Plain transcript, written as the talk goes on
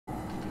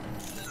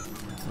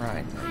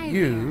Right.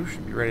 You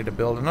should be ready to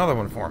build another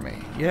one for me.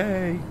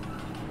 Yay!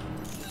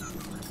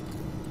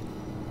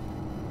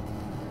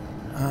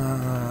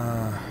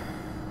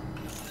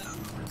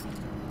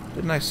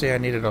 Didn't I say I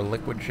needed a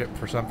liquid ship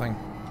for something?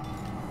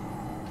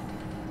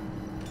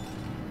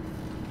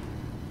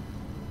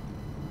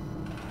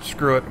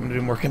 Screw it, I'm gonna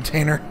do more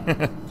container.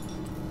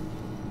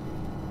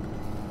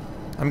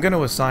 I'm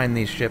gonna assign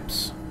these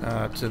ships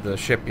to the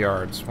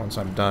shipyards once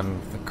I'm done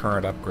with the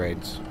current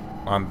upgrades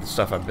on the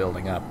stuff I'm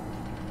building up.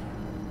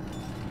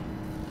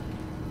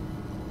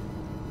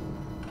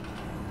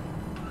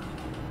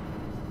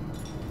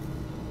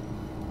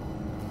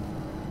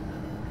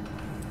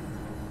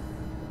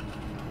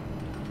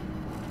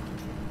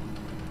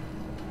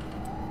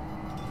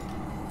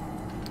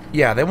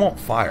 Yeah, they won't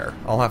fire.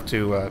 I'll have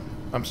to,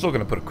 I'm still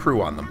gonna put a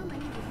crew on them.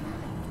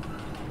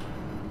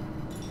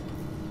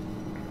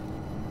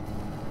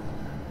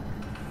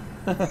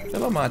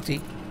 Hello, Monty.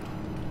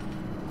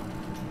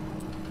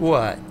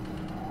 What?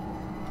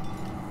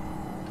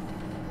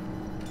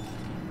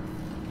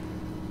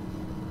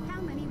 How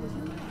many would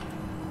you like?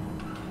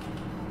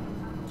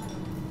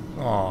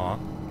 Aww.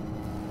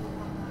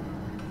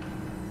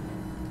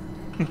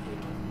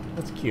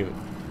 That's cute.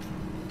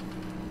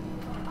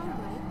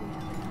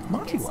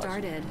 Monty Get was.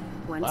 started.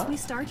 Once Wow. we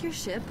start your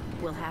ship,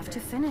 we'll have to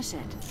finish it.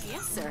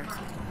 Yes, sir.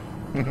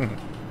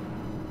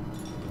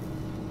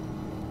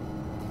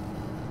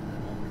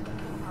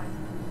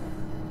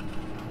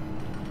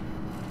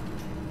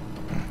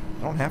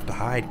 I don't have to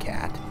hide,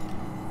 cat.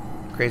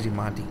 Crazy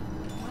Monty.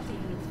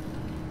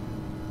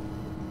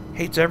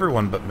 Hates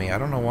everyone but me. I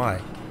don't know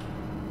why.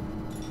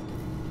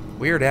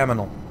 Weird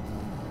aminal.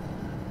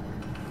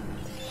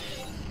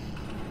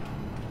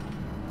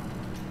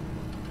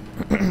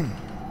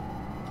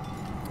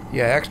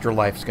 Yeah, Extra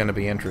Life's gonna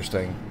be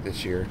interesting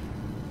this year.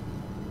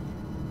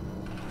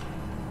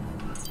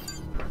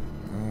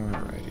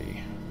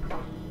 Alrighty.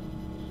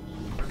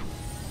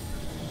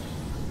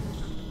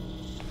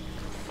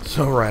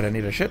 So, right, I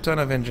need a shit ton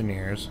of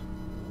engineers.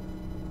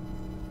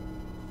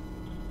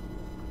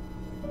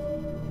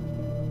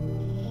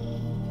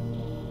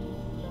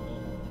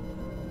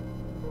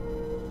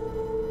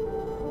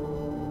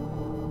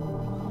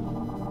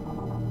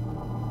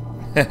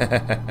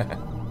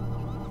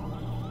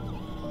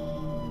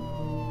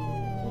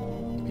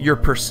 Your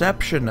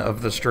perception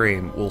of the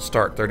stream will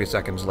start 30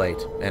 seconds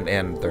late and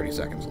end 30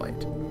 seconds late.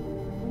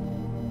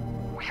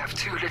 We have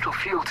too little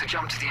fuel to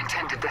jump to the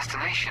intended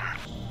destination.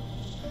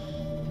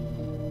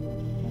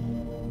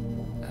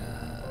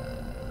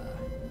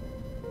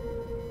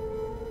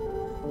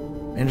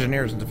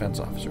 Engineers and defense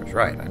officers.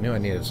 Right, I knew I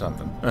needed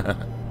something.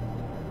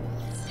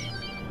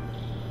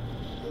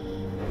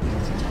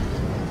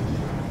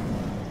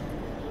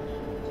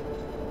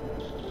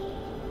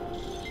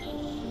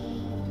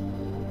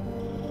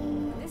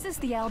 This is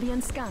the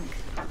Albion Skunk.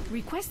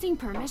 Requesting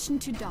permission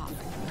to dock.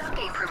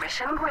 Docking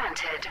permission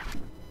granted.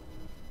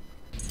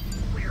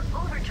 We're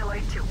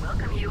overjoyed to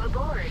welcome you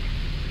aboard.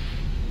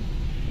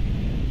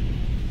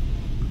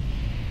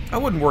 I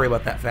wouldn't worry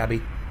about that,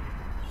 Fabby.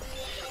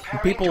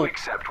 Preparing to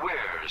accept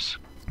wares.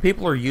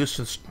 People are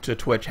used to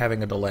Twitch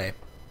having a delay.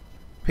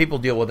 People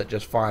deal with it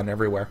just fine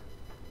everywhere.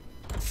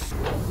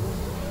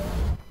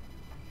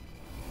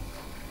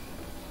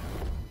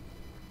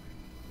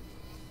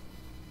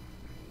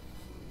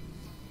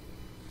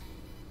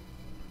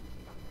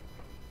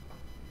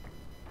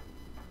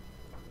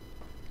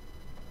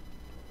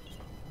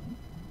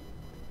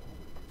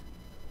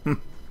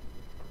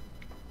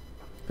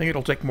 I think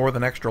it'll take more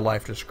than Extra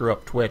Life to screw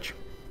up Twitch.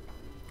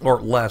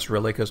 Or less,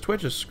 really, because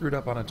Twitch is screwed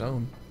up on its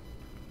own.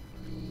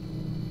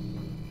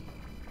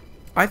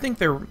 I think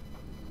they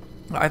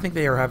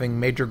are having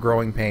major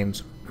growing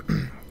pains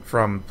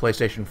from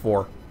PlayStation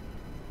 4.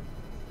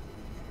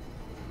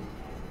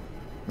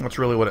 That's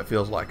really what it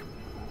feels like.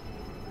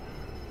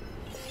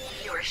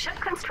 Your ship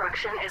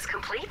construction is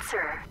complete,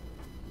 sir.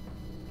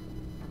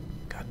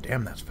 God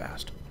damn, that's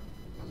fast.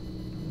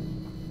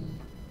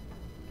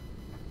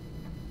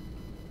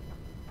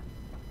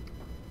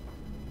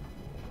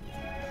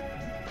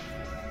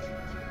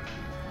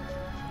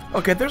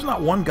 Okay, there's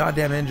not one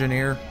goddamn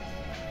engineer.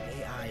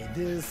 AI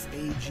this,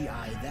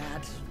 AGI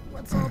that.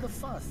 What's all the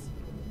fuss?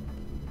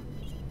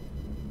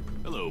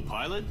 Hello,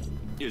 pilot.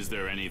 Is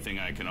there anything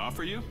I can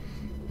offer you?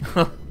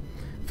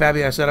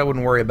 Fabby, I said I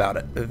wouldn't worry about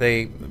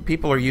it.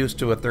 People are used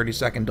to a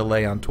 30-second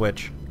delay on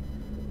Twitch.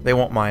 They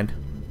won't mind.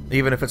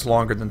 Even if it's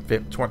longer than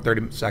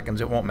 30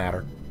 seconds, it won't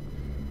matter.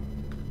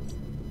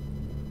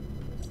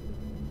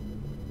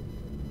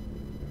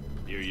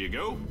 Here you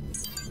go.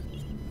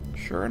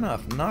 Sure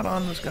enough, not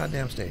on this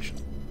goddamn station.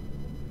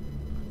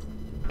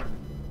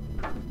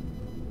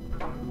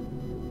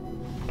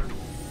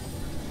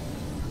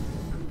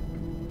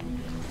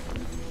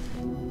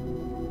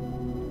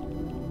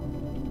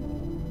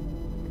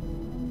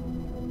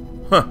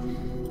 Huh.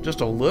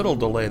 Just a little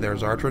delay there,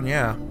 Zartron,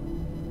 yeah.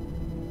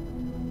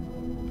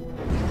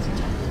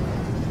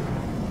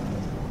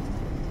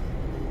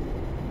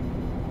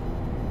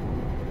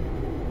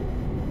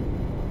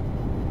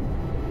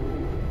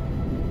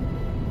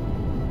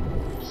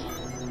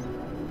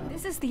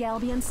 the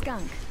Albion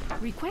skunk.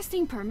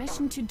 Requesting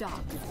permission to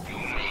dock.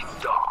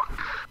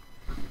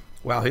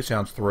 Wow, he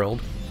sounds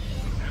thrilled.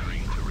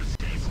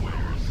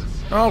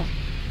 Oh,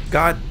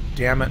 god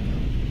damn it.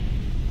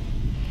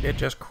 It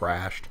just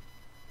crashed.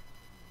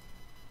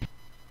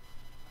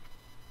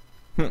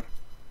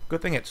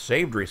 Good thing it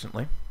saved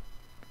recently.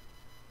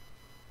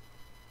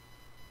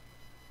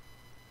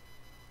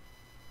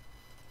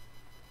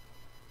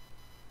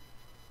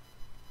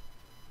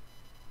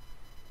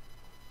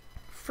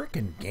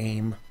 Frickin'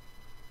 game.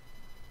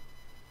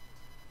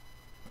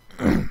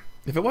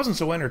 If it wasn't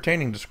so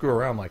entertaining to screw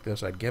around like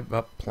this, I'd give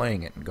up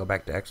playing it and go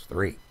back to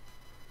X3.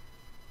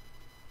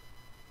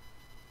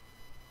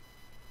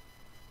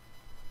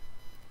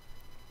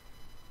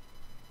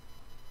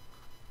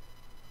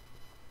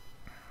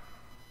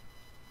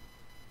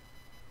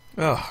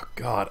 Oh,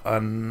 God,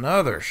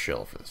 another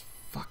shill for this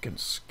fucking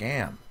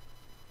scam.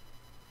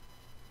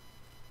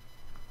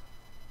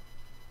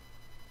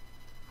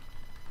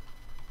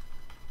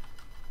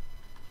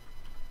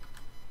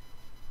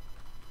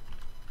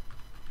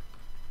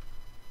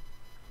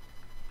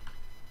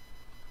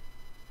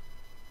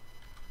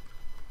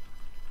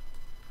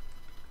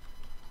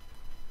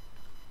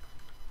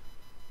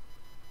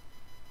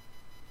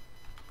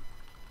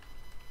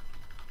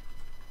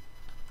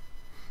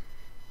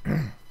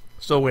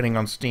 Still waiting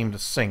on Steam to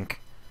sync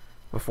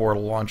before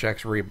it'll launch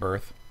X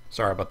Rebirth.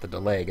 Sorry about the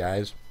delay,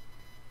 guys.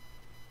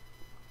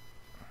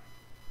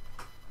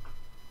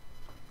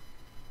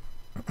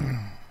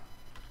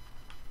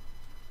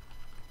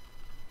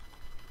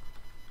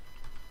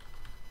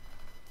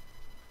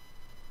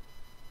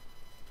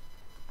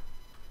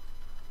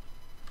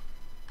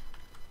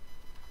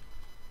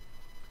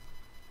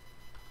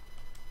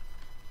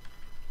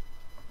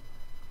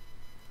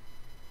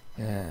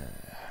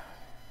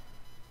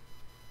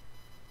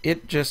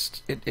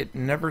 It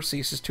never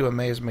ceases to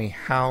amaze me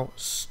how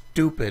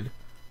stupid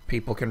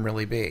people can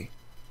really be.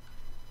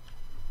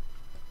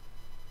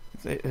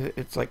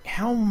 It's like,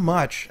 how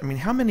much, I mean,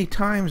 how many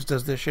times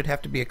does this shit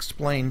have to be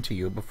explained to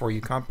you before you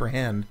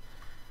comprehend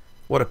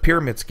what a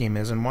pyramid scheme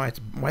is and why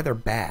they're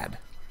bad?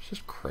 It's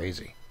just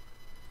crazy.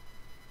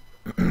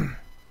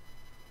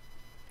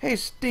 Hey,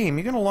 Steam,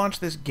 you gonna launch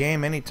this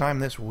game anytime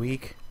this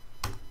week?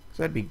 'Cause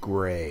that'd be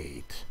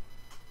great.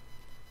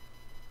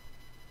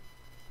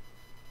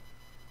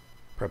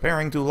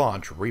 Preparing to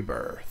launch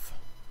Rebirth.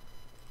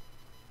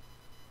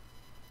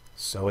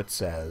 So it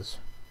says.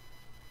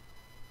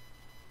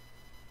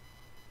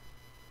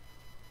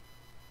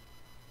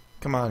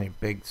 Come on, you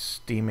big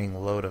steaming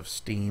load of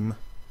steam.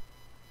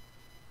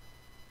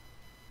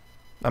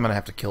 I'm gonna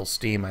have to kill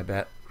Steam, I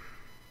bet.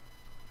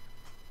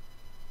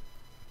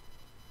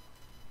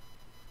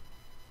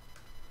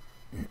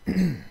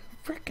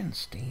 Frickin'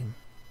 Steam.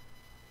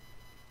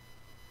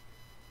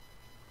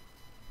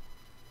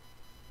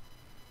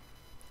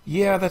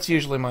 Yeah, that's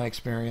usually my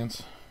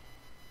experience.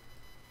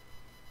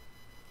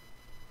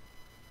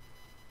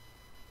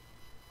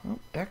 Oh,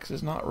 X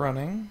is not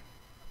running.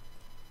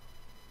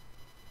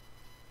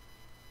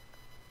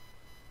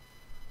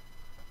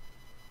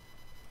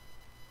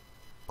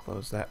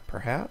 Close that,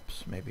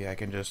 perhaps. Maybe I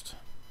can just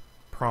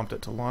prompt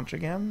it to launch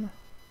again.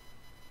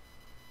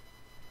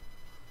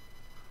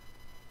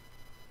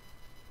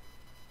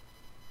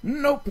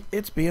 Nope,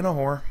 it's being a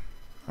whore.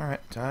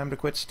 Alright, time to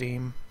quit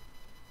Steam.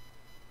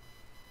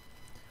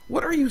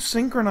 What are you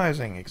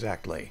synchronizing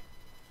exactly?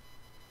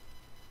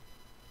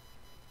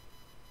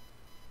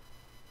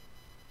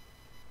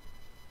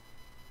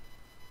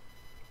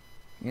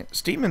 Yeah,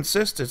 Steam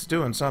insists it's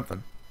doing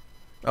something.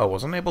 Oh,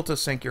 wasn't able to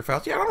sync your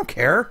files? Yeah, I don't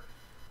care.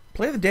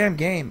 Play the damn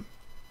game.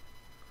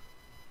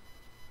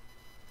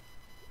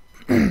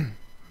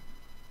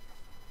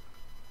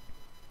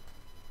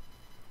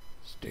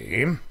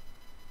 Steam.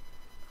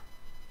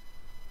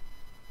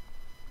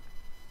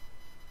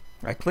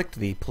 I clicked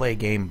the play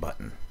game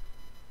button.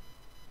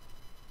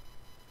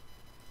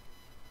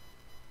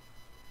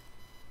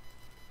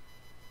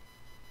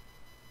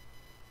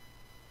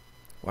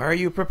 Why are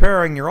you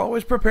preparing? You're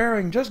always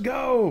preparing. Just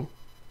go.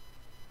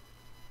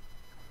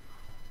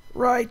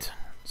 Right.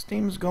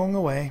 Steam's going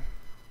away.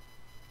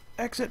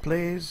 Exit,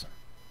 please.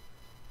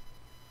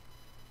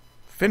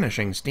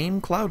 Finishing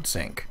Steam Cloud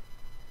Sync.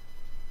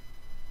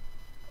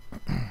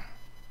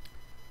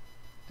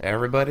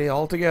 Everybody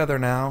all together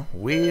now.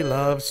 We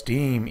love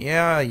Steam.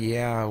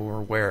 Yeah, we're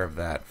aware of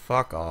that.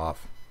 Fuck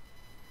off.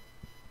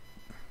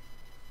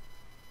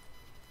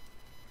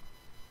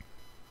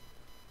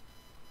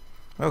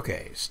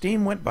 Okay,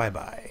 Steam went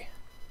bye-bye.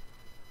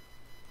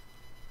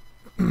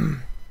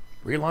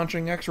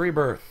 Relaunching X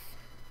Rebirth.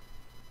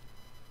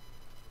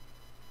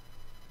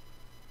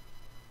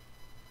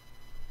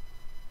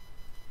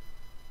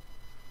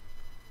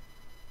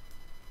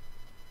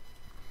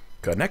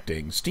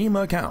 Connecting Steam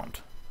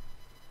account.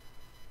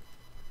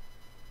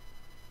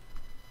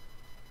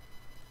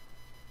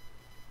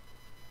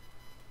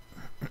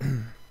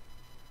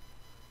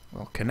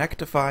 Well,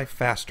 connectify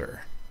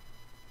faster.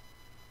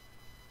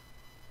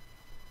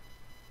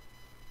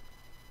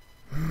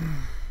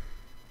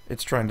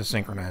 It's trying to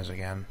synchronize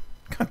again.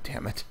 God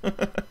damn it.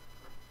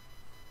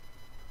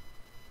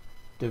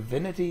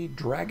 Divinity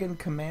Dragon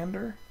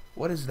Commander?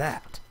 What is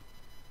that?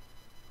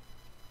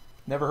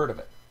 Never heard of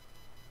it.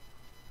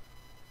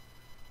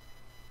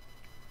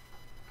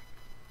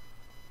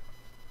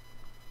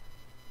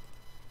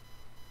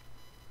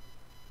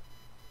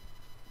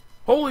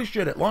 Holy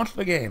shit, it launched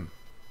the game.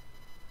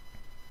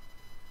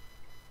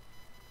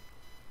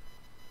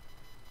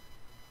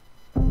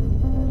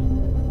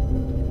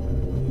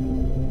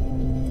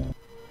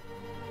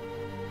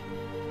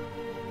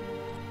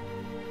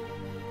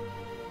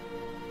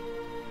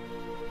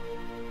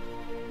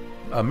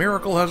 A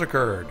miracle has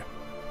occurred.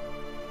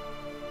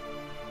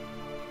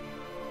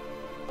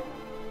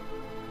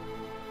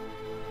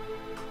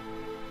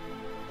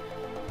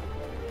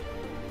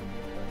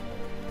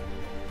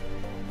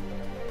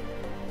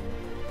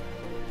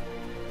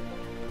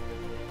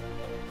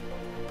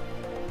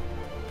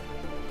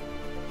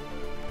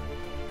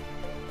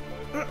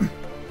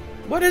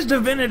 What is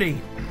Divinity?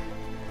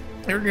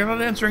 You're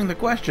not answering the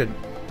question.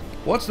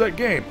 What's that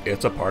game?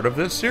 It's a part of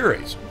this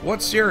series.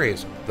 What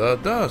series?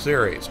 The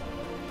series.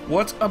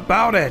 What's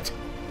about it?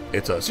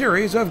 It's a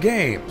series of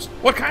games.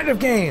 What kind of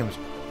games?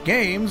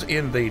 Games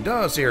in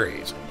the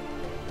series.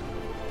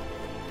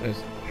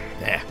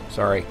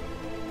 Sorry.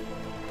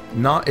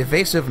 Not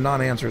evasive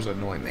non-answers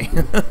annoy me.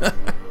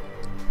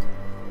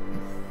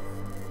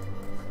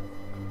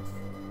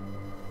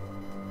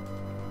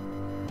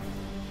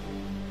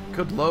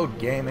 Could load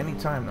game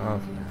anytime.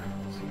 Oh.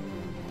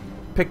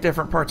 Pick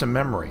different parts of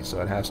memory, so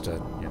it has to,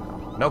 you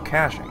know, no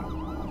caching.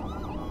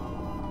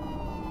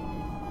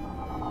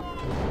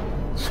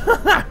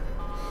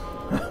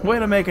 Way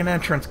to make an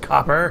entrance,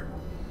 Copper.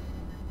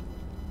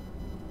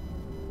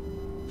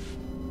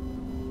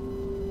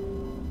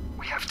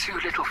 We have too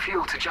little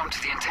fuel to jump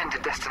to the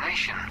intended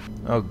destination.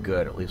 Oh,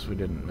 good. At least we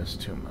didn't miss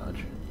too much.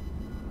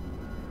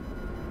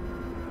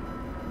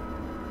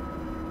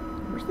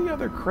 Where's the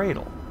other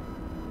cradle?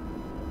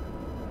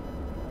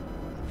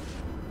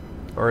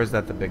 Or is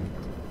that the big...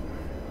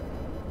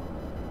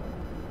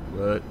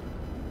 What?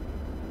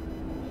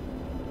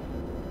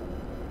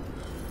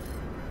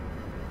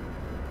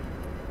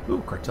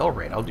 Ooh, cartel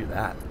raid. I'll do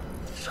that.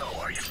 So,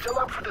 are you still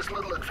up for this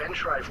little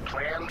adventure I've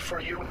planned for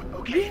you?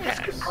 Okay, Yes.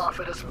 this could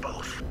profit us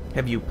both.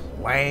 Have you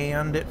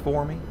planned it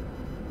for me?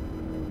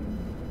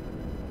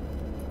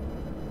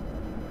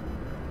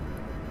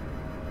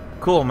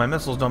 Cool, my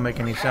missiles don't make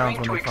any sounds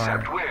when they fire.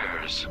 Accept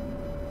wares.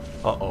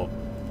 Uh-oh.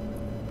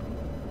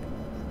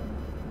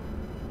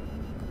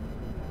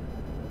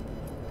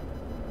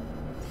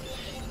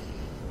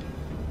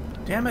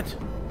 Damn it.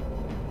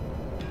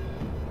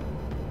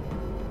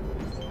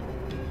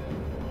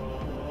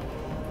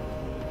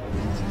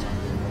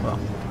 Well,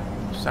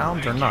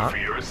 sounds or not.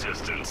 Thank you for your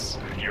assistance.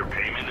 Your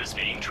payment is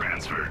being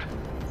transferred.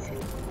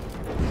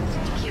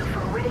 Thank you for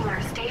ridding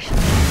our station.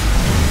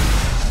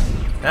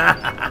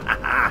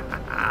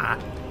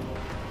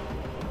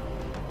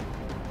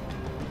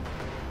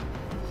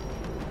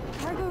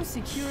 Cargo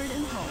secured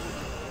and hold.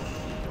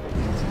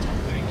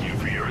 Thank you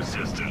for your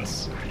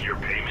assistance. Your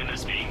payment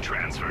is being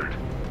transferred.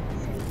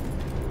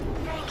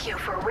 Thank you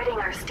for ridding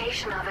our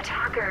station of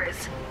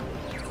attackers.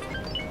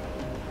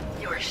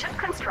 Your ship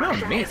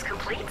construction neat. is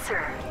complete,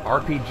 sir.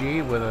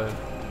 RPG with a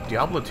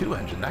Diablo 2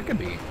 engine. That could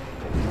be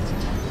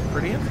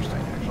pretty interesting,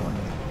 actually.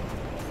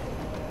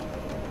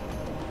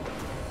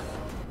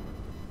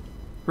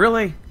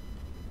 Really?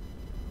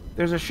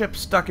 There's a ship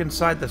stuck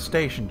inside the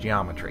station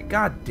geometry.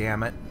 God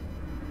damn it.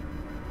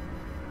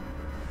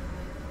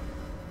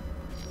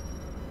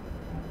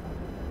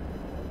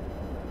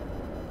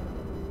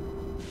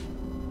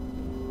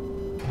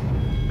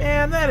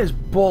 Man, that is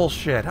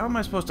bullshit. How am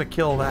I supposed to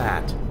kill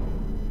that?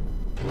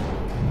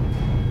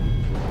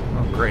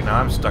 Oh, great. Now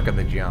I'm stuck in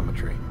the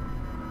geometry.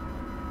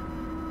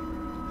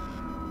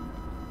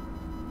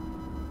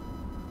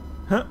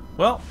 Huh.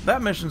 Well,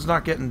 that mission's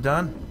not getting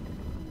done.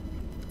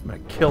 I'm gonna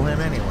kill him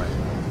anyway.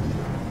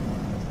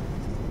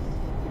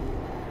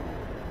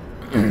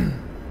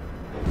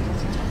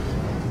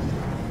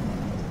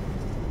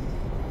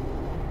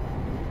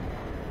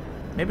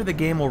 Maybe the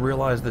game will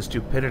realize the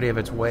stupidity of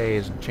its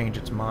ways and change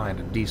its mind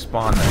and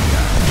despawn that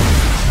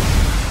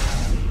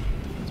guy.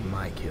 That's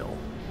my kill.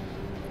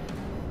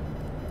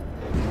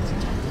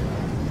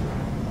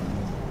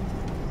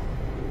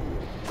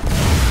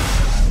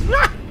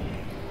 Ah!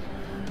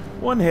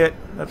 One hit.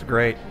 That's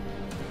great.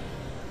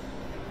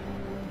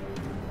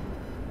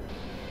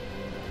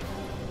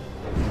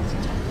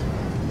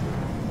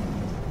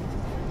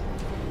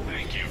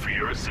 Thank you for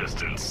your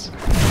assistance.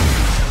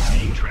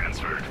 Being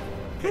transferred.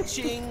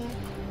 Pitching.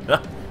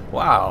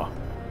 Wow.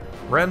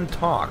 Ren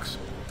talks.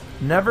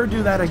 Never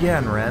do that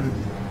again, Ren.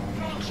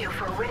 Thank you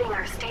for ridding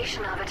our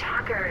station of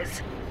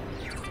attackers.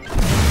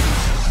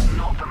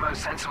 Not the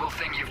most sensible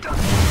thing you've done.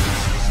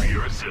 For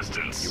your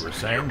assistance. You were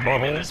saying, your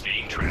payment butthole? is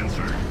being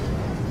transferred.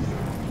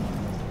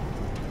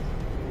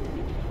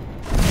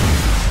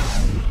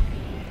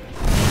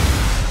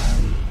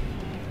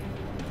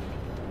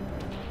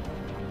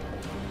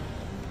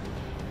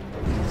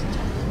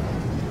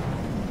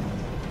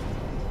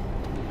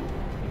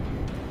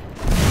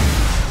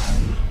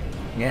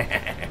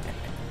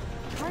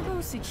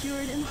 Cargo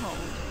secured and hold.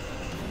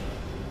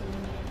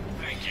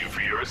 Thank you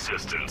for your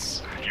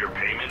assistance. Your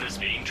payment is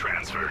being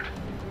transferred.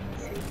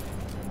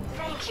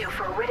 Thank you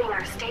for ridding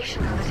our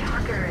station of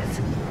attackers.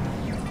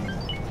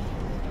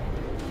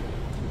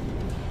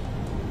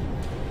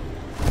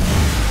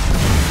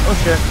 Oh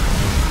shit.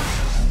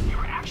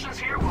 Your actions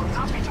here will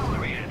not be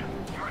tolerated.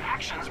 Your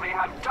actions may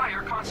have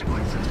dire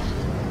consequences.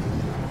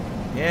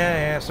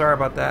 Yeah, sorry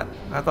about that.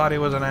 I thought he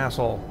was an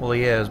asshole. Well,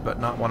 he is, but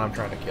not one I'm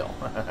trying to kill.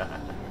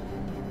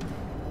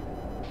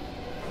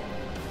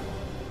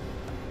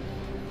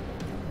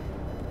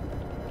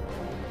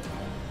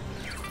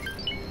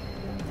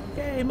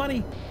 Yay,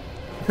 money!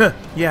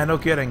 Yeah, no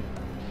kidding.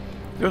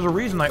 There's a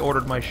reason I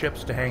ordered my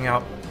ships to hang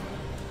out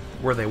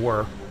where they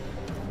were.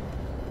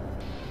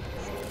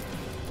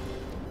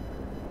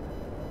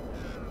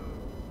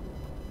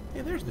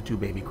 Hey, there's the 2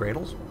 baby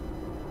cradles.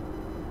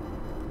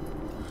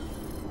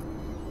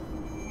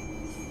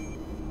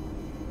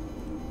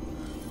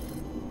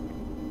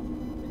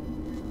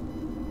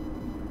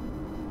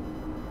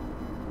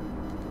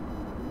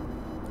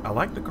 I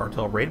like the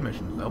cartel raid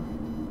missions, though.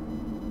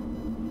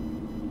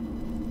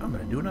 I'm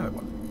gonna do another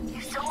one.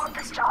 You still want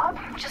this job?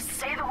 Just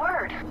say the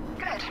word.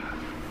 Good.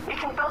 We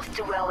can both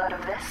do well out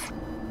of this.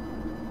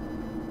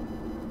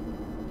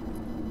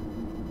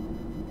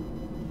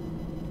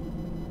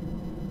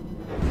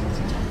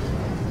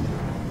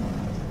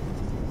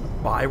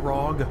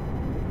 Byrog?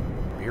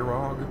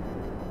 Beerog?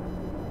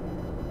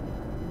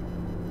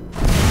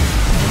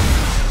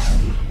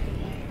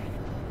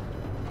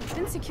 It's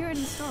been secured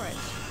in storage.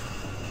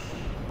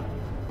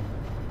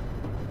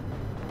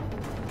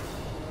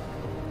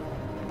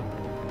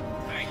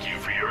 Thank you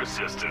for your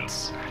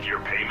assistance. Your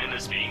payment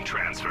is being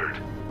transferred.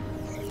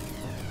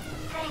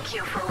 Thank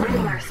you for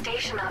ridding our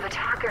station of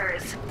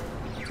attackers.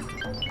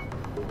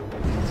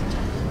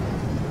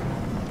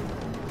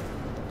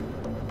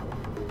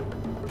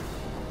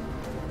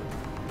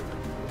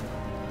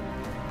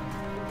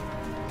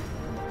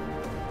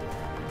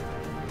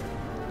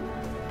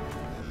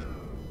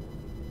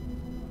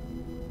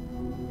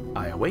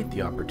 I await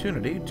the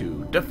opportunity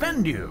to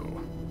defend you.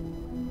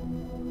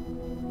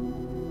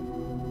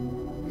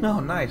 Oh,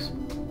 nice.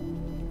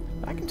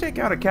 I can take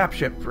out a cap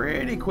ship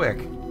pretty quick.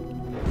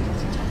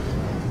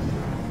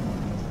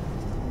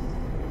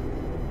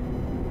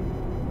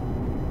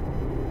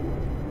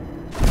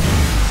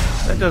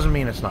 That doesn't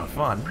mean it's not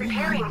fun.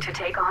 Preparing to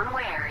take on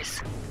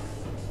wares.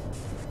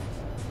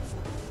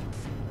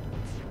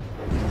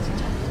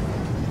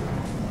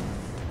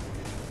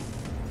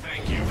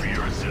 Thank you for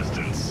your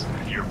assistance.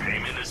 Your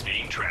payment is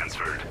being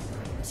transferred.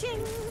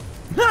 Ching!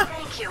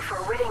 Thank you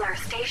for ridding our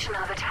station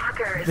of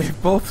attackers. They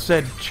both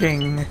said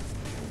ching.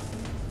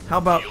 How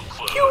about Deal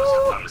closed. Q?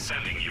 I'm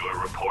sending you a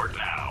report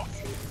now.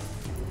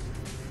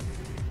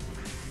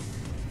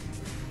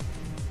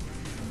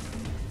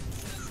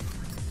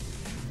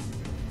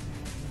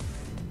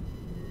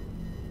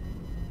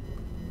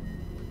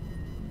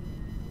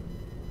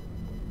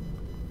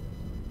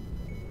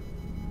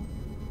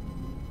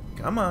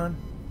 Come on.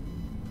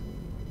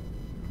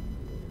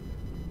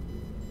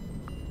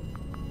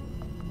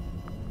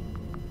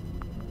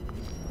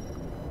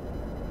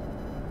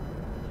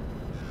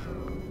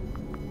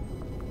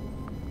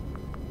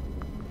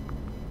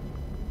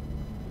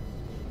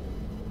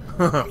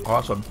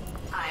 Awesome.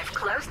 I've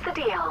closed the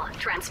deal.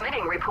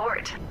 Transmitting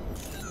report.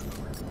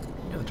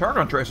 Yeah, the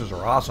Targon tracers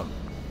are awesome.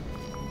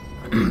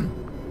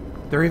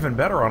 They're even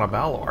better on a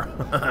Balor.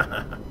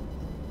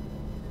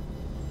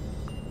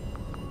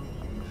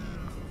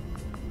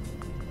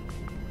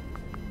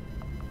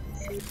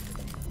 The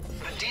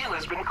deal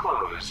has been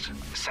closed.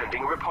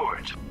 Sending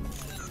report.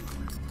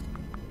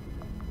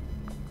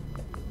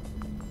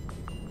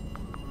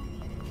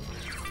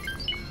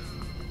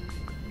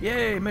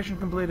 Yay, mission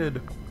completed.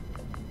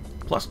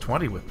 Plus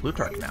 20 with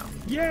Plutarch now.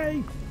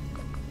 Yay!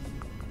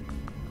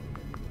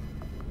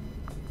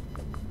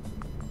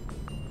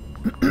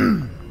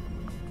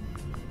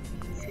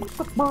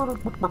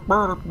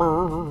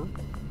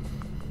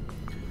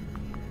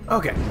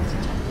 Okay.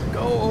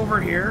 Go over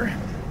here.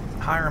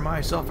 Hire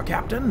myself a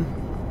captain.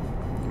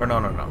 Or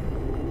no.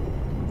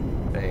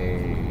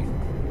 A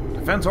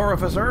defense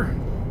officer.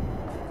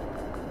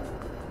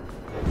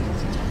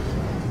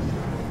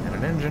 And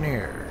an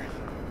engineer.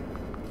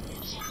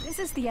 This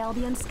is the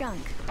Albion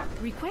Skunk.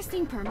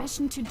 Requesting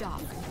permission to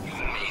dock.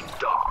 May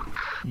dock.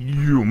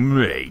 You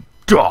may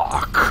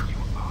dock. You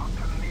are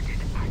permitted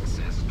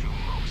access to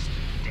most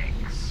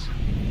decks.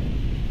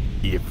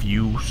 If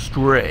you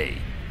stray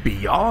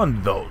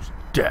beyond those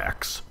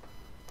decks,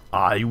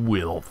 I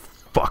will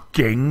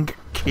fucking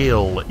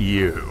kill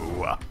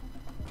you.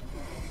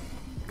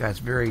 Guy's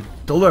very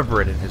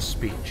deliberate in his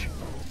speech.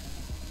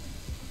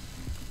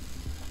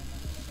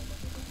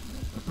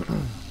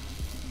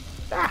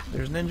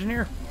 There's an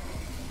engineer.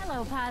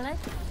 Hello, pilot.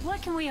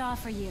 What can we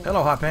offer you?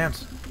 Hello, Hot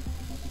Pants.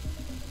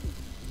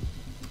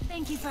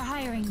 Thank you for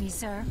hiring me,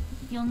 sir.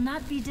 You'll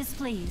not be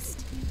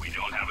displeased. We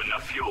don't have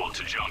enough fuel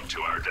to jump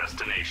to our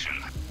destination.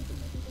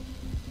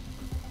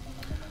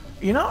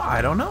 You know,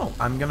 I don't know.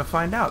 I'm gonna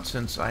find out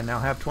since I now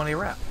have 20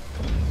 rep.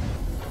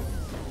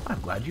 I'm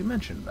glad you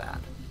mentioned that.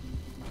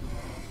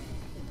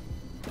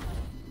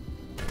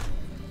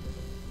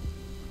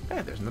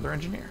 Hey, there's another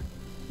engineer.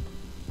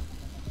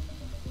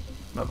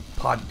 Another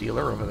pod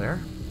dealer over there.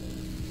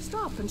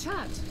 Stop and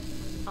chat.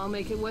 I'll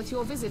make it worth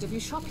your visit if you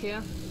shop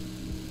here.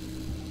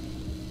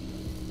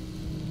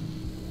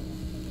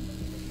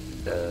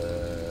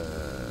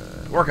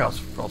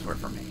 Workhouse elsewhere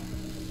for me.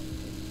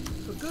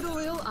 For good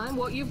or ill, I'm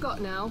what you've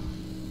got now.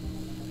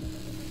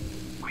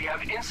 We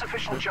have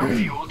insufficient jump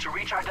fuel to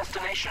reach our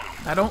destination.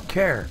 I don't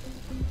care.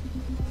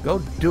 Go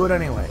do it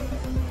anyway.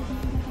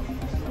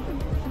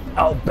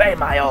 Obey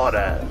my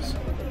orders.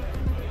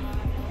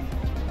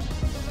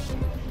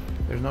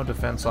 There's no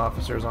defense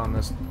officers on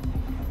this.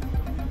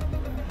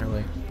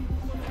 Really?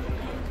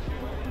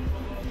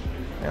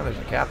 Yeah, there's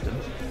a captain.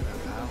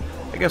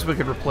 I guess we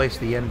could replace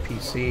the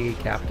NPC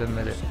captain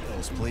that it...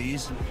 Pills,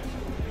 please.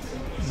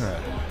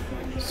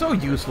 So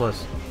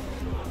useless.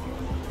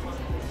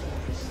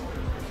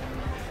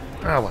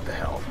 Ah, what the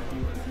hell.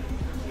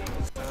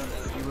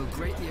 You will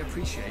greatly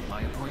appreciate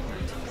my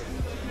appointment.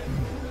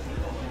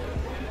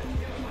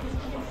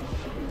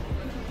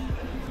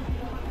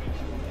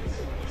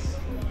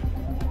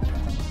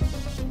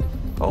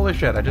 Holy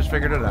shit, I just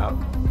figured it out.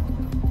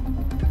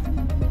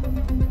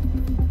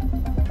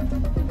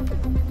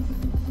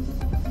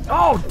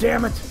 Oh,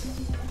 damn it!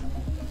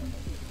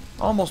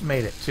 Almost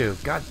made it, too.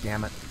 God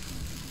damn it.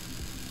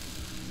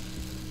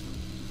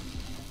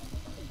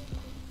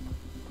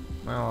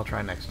 Well, I'll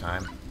try next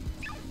time.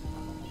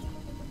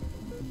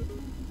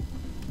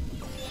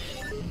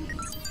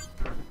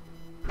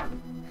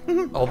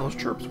 All those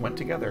chirps went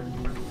together.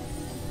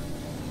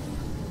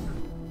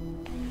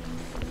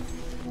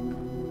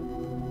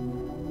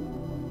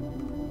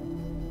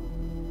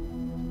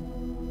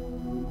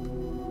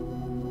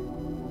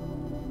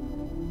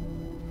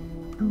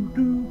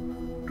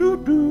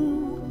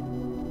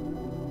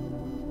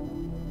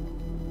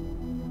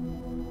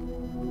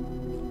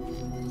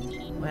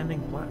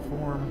 Landing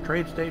platform,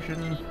 trade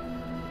station.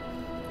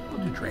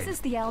 We'll do trade. This is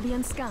the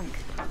Albion Skunk,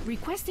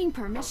 requesting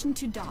permission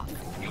to dock.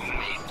 You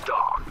may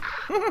dock.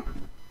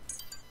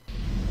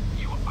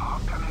 You are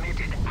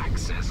permitted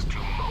access to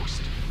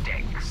most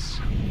decks.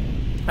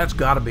 That's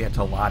gotta be a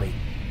Talati.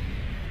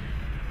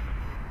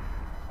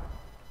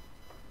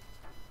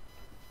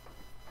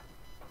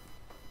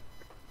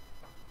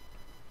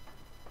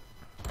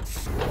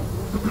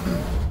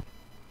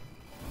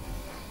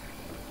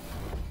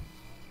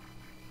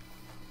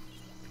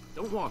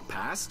 Don't walk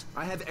past.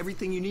 I have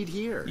everything you need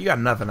here. You got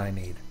nothing I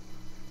need.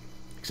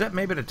 Except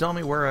maybe to tell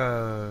me where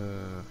a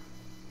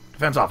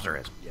defense officer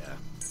is. Yeah.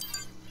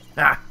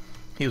 Ah,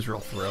 he was real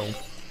thrilled.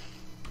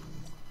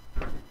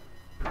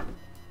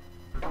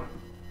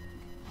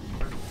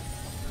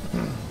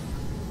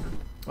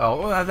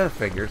 Oh, well, that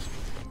figures.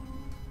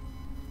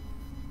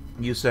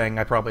 You saying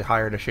I probably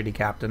hired a shitty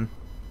captain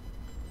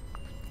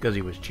because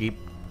he was cheap.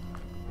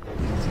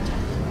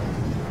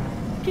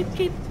 Cheap,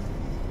 cheap.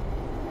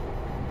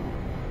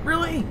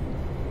 Really?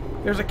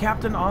 There's a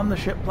captain on the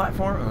ship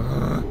platform?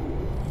 Ugh.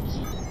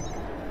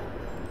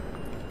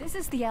 This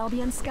is the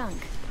Albion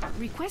Skunk,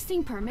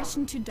 requesting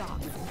permission to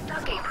dock.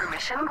 Docking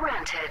permission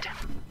granted.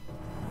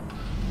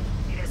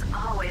 It is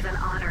always an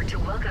honor to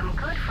welcome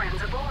good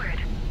friends aboard.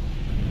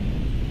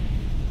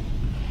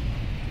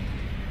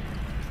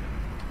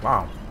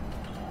 Wow.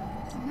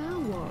 Now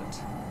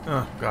what?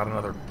 Oh, got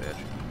another bitch.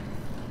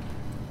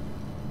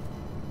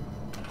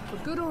 For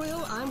good or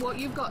ill, I'm what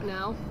you've got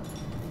now.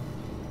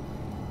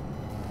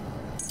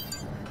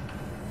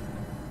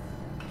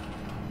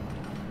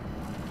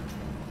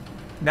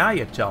 Now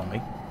you tell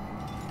me.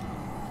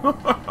 It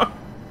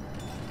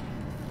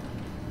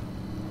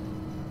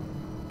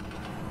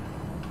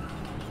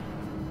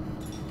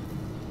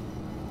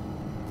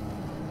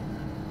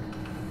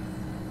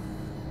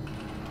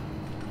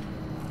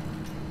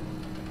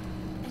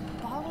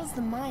boggles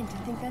the mind to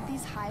think that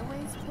these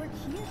highways work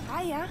here.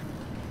 Hiya.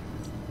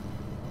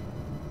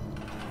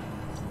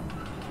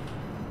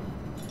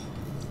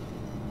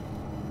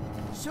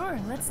 Sure,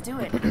 let's do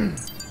it.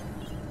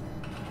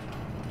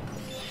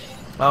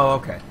 Oh,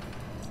 okay.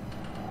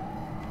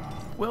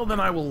 Well, then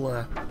I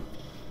will,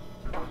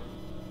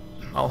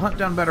 I'll hunt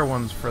down better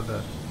ones for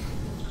the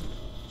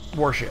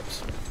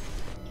warships.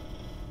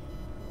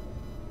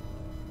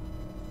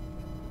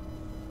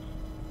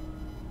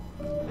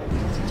 I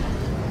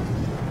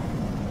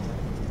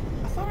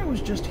thought I was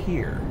just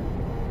here.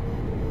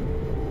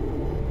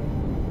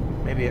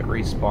 Maybe it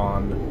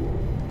respawned.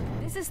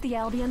 This is the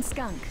Albion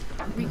Skunk,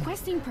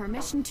 requesting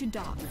permission to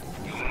dock.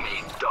 You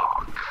may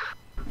dock.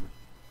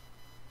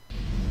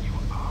 You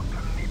are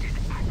permitted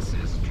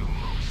access to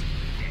most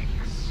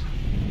decks.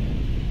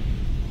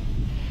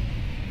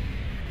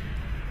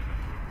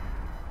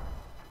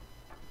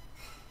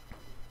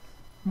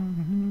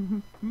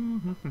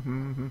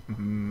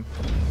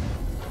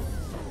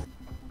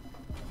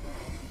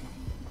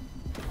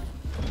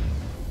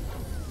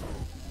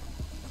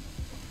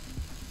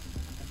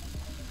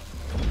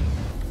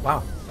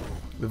 Wow.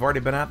 We've already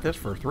been at this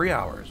for 3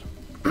 hours.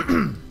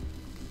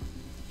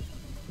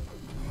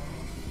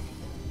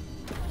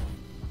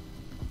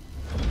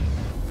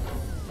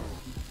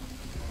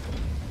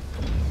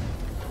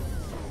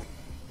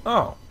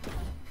 Oh.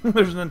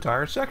 There's an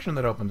entire section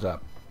that opens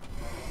up.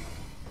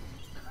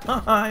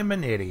 I'm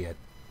an idiot.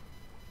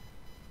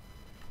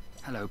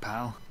 Hello,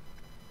 pal.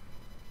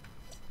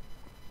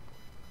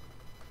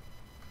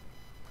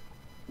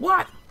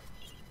 What?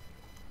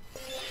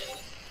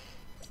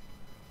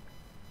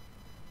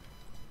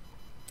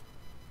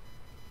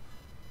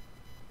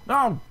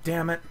 Oh,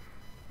 damn it.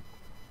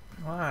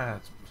 Well,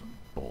 that's some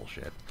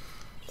bullshit.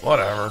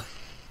 Whatever.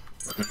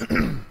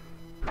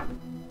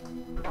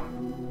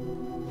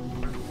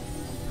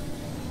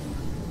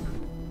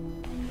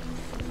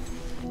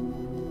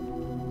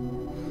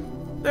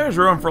 There's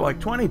room for like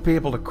 20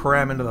 people to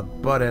cram into the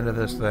butt end of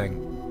this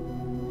thing.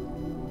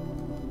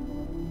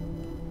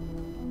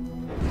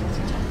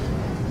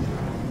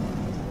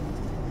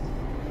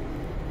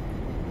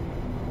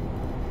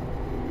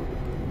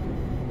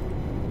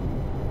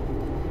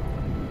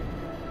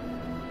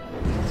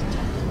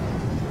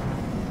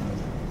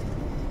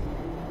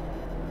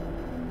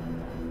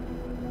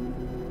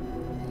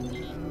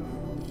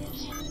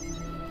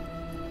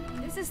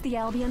 This is the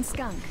Albion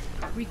Skunk,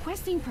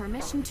 requesting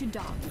permission to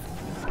dock.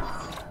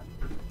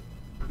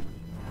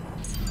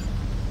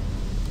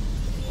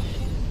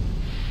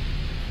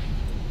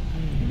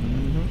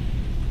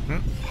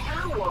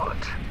 Now what?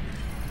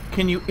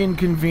 Can you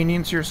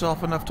inconvenience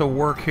yourself enough to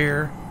work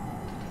here?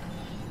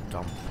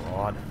 Dumb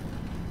broad.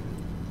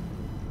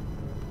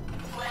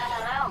 Well,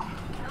 hello.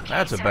 Okay,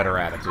 That's a sir. better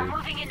attitude. I'm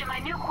moving into my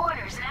new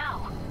quarters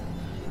now.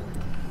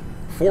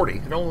 40.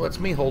 It only lets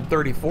me hold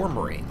 34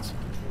 Marines.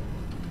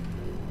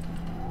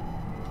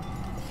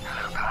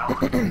 Hello,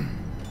 pal.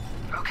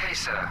 Okay,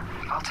 sir.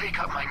 I'll take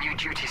up my new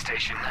duty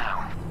station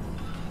now.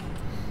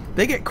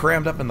 They get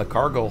crammed up in the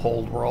cargo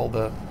hold where all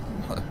the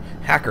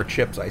hacker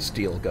chips I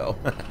steal go.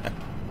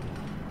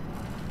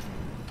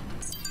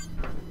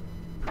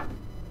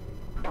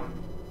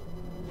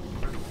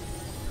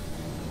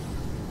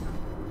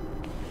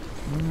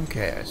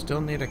 Okay, I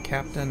still need a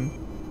captain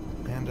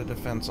and a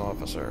defense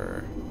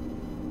officer.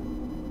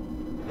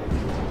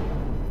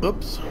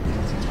 Oops.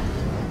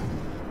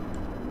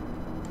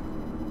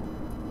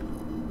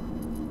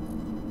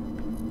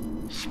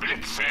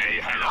 Split say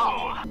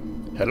hello.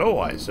 Hello,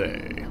 I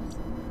say.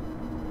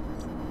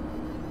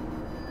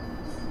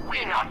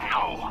 We not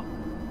know.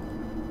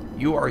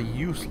 You are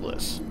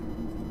useless.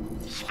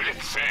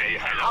 Split say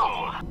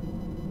hello.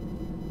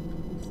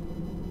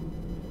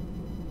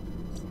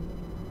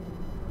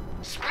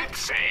 Split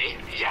say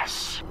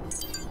yes.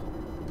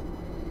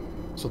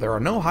 So there are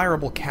no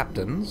hireable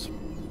captains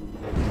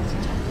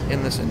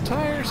in this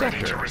entire Ready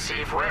sector. to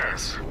receive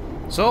wares.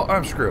 So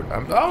I'm screwed.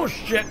 Oh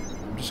shit!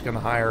 I'm just gonna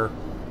hire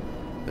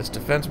this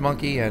defense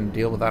monkey and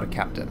deal without a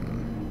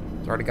captain.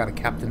 It's already got a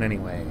captain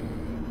anyway.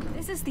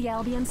 This is the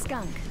Albion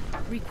Skunk,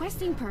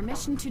 requesting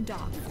permission to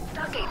dock.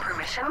 Docking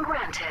permission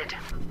granted.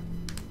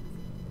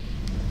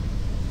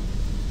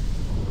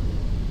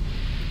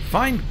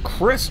 Find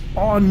Chris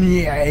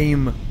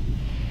Onyeim.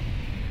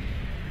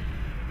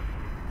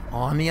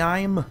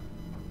 Onyeim?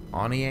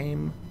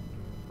 Onyeim?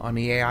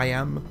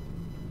 Onyeim?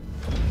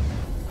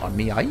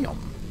 Onyeim.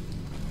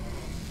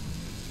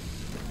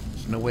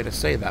 There's no way to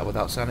say that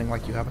without sounding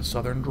like you have a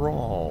southern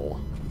drawl.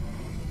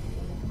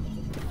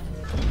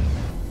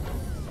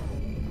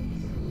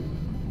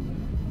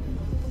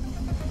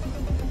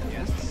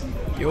 Yes?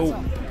 Yo.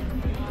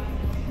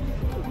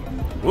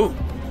 Woo.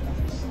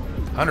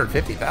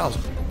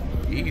 150,000.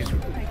 He's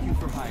Thank you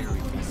for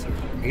hiring me,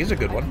 sir. a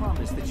good I one.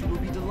 promise that you will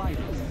be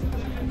delighted.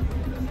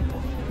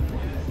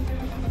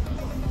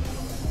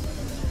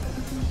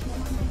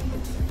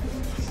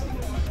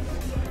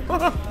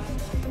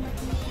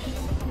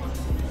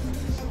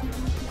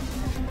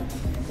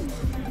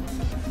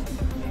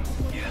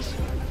 Yes.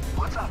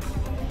 What's up?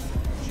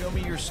 Show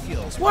me your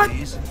skills, What?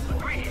 please.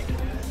 Agreed.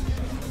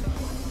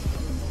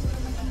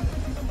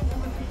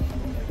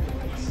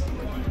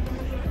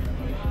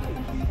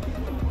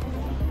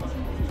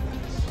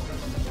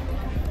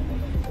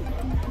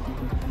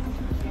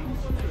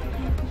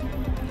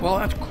 Well,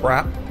 that's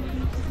crap.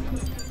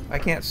 I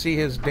can't see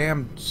his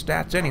damn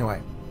stats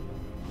anyway.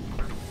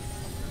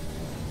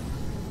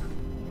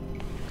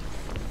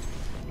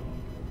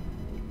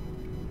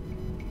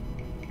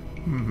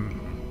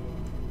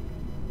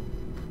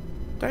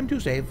 Time to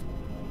save.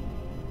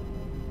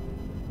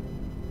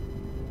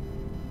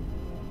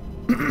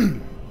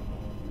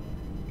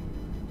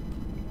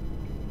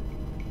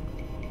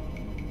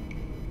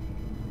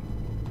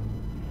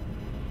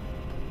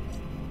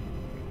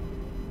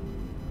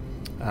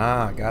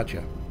 Ah,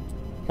 gotcha.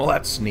 Well,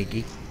 that's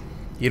sneaky.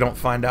 You don't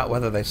find out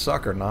whether they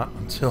suck or not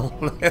until...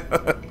 What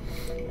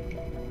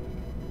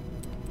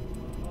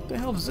the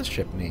hell does this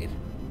ship need?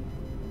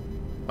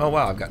 Oh,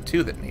 wow, I've got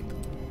two that need them.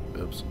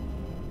 Oops.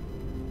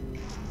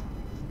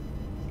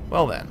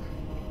 Well then.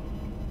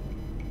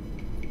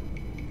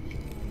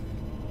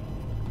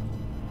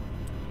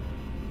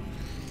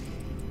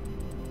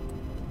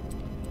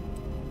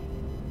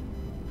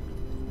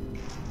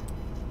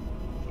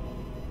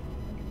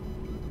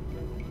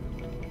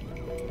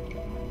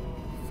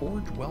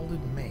 Forge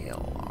welded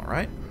mail,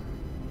 alright.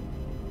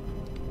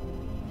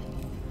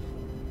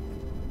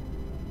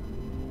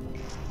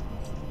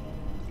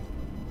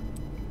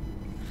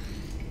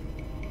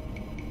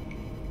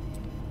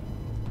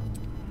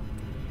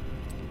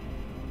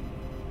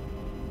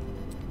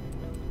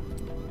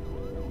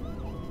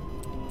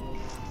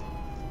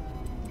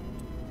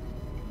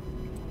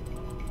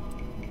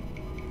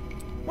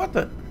 What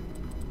the?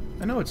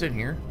 I know it's in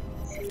here.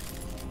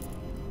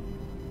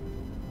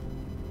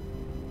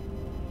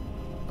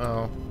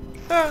 Oh.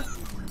 Ah!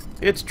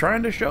 It's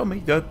trying to show me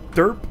the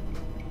derp.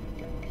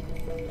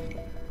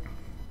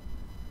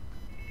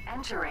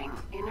 Entering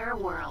inner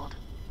world.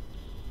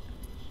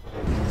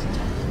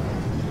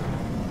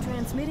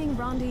 Transmitting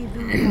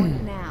rendezvous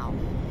point now.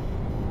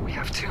 We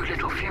have too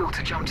little fuel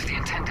to jump to the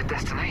intended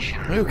destination.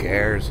 Who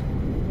cares?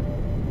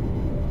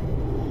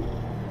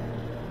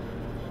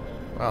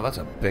 Wow, that's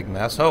a big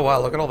mess. Oh wow,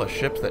 look at all the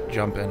ships that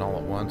jump in all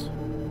at once.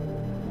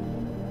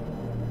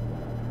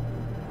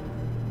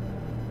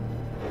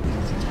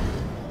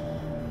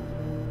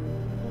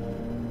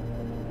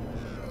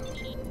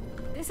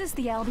 This is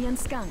the Albion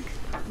Skunk.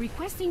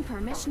 Requesting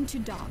permission to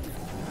dock.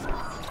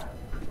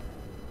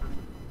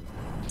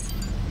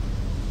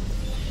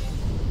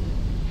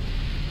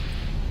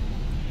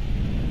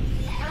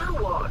 Now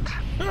what?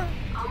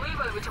 I'll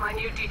move over to my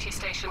new duty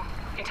station.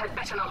 It had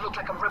better not look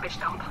like a rubbish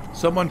dump.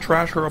 Someone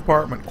trash her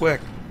apartment, quick.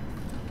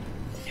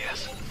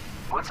 Yes?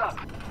 What's up?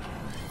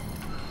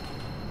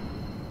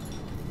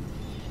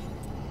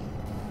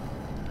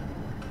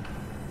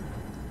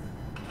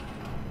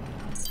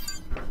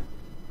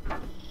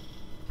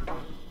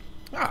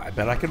 Ah, I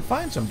bet I can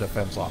find some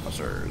defense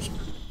officers.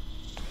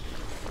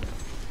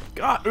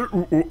 God,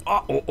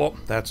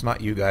 that's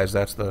not you guys,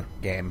 that's the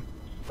game.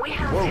 We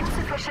have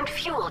insufficient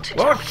fuel to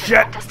Oh, jump to shit.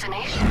 that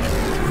destination.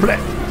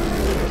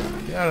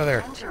 Blech. Get out of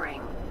there.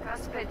 Entering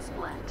Cuspid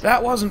Split.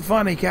 That wasn't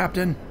funny,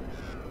 Captain.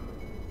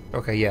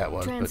 Okay, yeah, it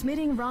was.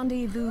 Transmitting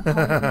rendezvous point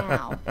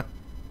now.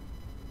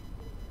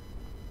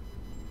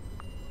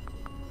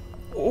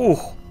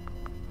 Oh.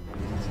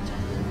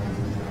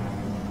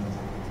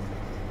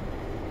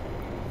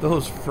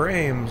 Those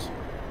frames.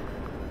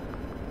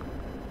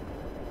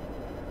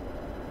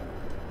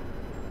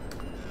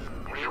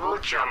 We will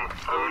jump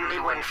only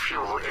when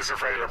fuel is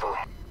available.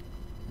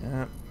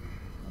 Yeah,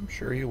 I'm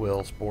sure you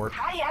will, sport.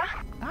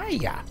 Hiya.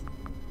 Hiya.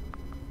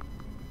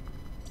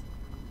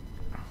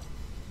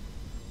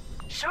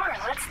 Sure,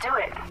 let's do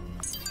it.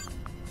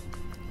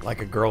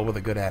 Like a girl with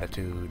a good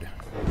attitude.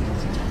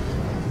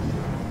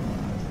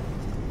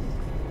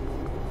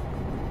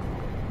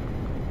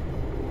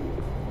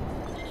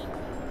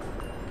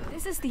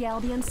 This is the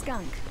Albion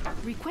Skunk.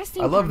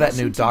 Requesting I love that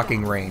permission new to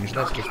docking dock. range.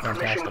 That's just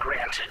Permission fantastic.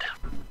 granted.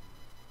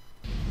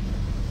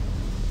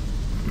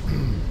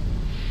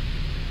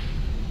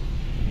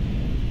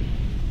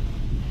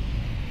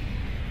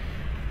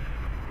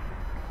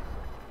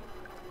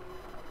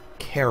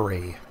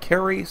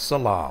 Carrie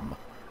Salam.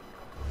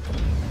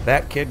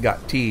 That kid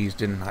got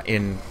teased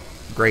in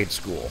grade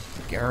school.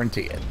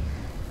 Guarantee it.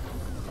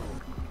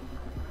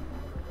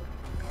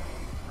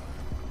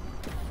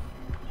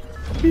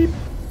 Beep.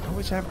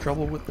 Always have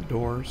trouble with the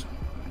doors.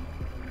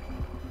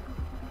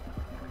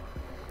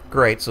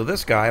 Great, so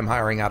this guy I'm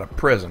hiring out of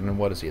prison, and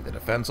what is he, the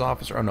defense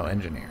officer? Oh no,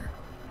 engineer.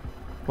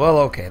 Well,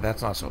 okay,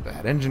 that's not so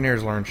bad.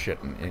 Engineers learn shit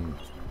in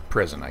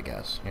prison, I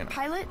guess. You know.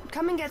 Pilot,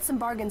 come and get some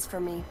bargains for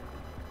me.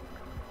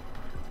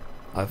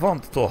 I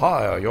want to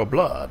hire your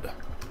blood.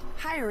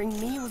 Hiring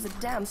me was a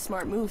damn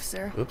smart move,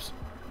 sir. Oops.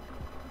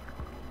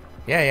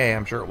 Yeah,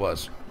 I'm sure it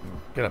was.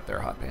 Get up there,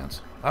 hot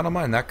pants. I don't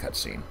mind that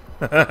cutscene.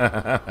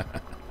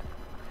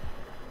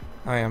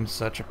 I am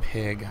such a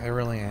pig. I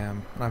really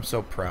am. And I'm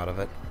so proud of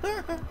it.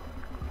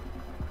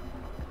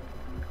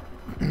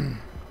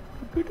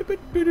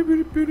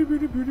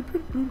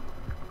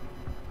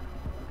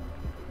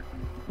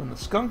 When the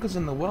skunk is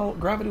in the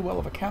gravity well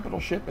of a capital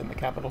ship and the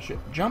capital ship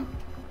jumped,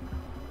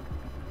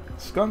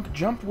 skunk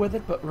jumped with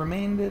it but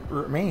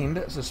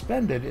remained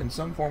suspended in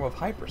some form of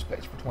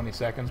hyperspace for 20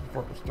 seconds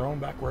before it was thrown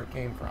back where it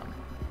came from.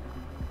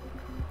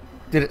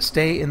 Did it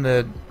stay in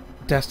the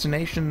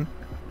destination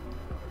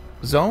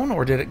zone,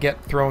 or did it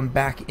get thrown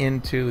back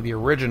into the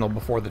original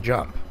before the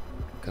jump?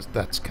 Because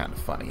that's kind of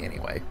funny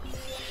anyway.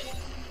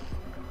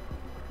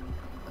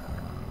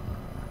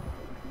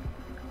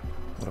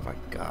 What have I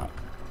got?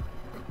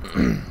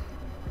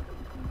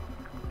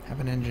 Have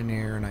an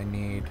engineer, and I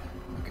need...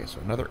 Okay, so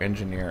another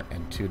engineer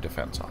and 2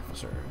 defense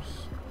officers.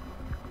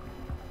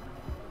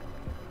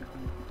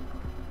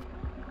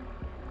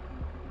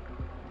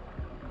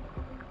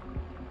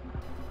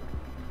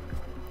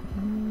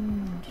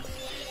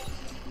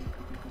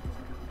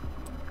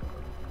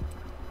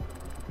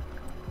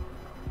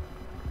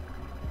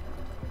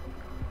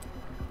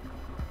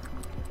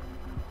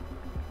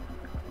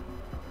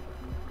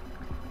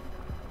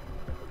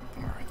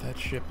 Alright, that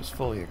ship is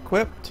fully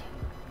equipped.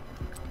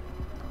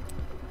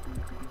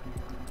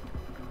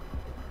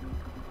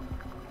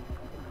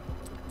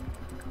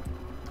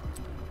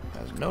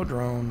 Has no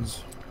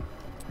drones.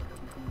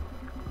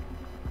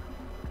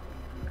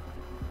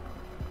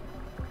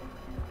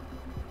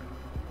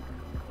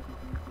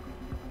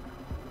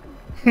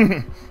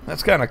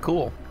 That's kind of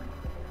cool.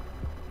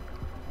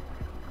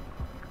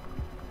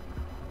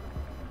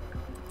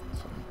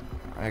 So,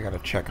 I gotta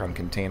check on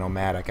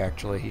Containomatic,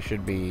 actually. He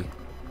should be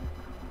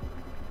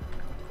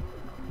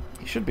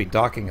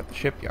docking at the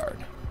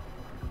shipyard.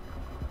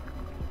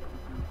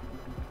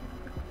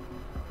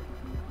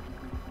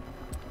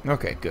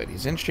 Okay, good.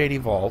 He's in Shady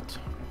Vault.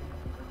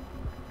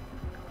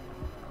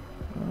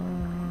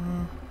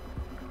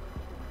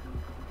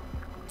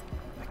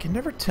 I can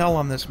never tell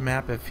on this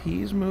map if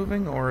he's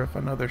moving or if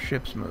another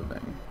ship's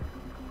moving.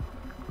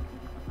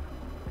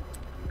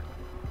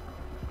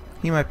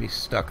 He might be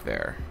stuck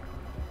there.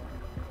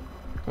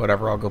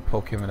 Whatever, I'll go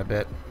poke him in a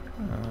bit.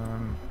 I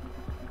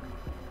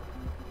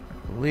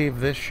believe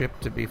this ship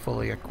to be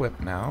fully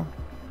equipped now.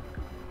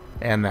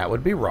 And that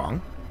would be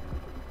wrong.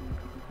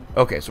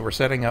 Okay, so we're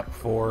setting up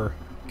for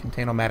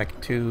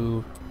Containomatic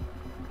 2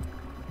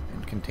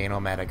 and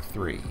Containomatic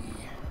 3.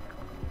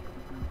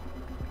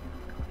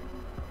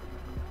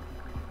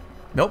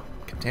 Nope,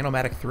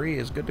 Containomatic 3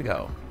 is good to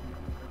go.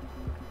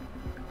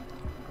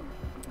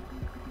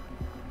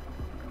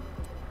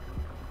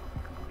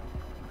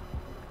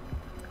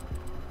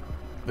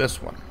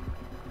 This one.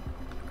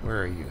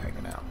 Where are you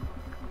hanging out?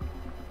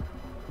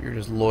 You're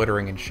just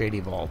loitering in Shady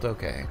Vault,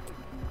 okay.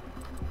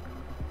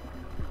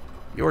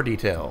 Your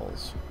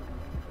details.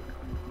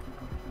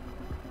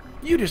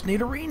 You just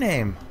need a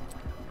rename.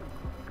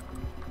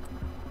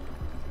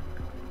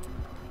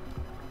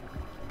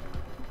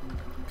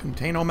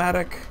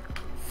 Containomatic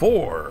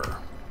 4.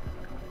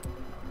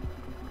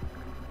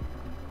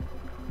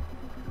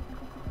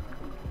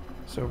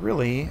 So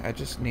really, I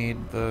just need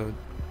a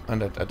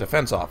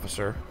defense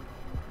officer.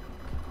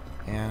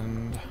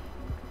 And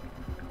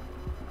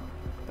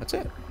that's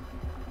it.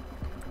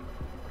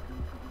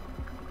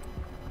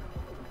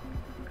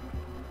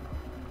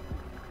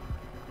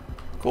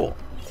 Cool.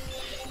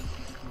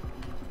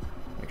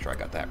 Make sure I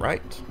got that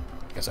right.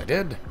 Guess I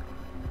did.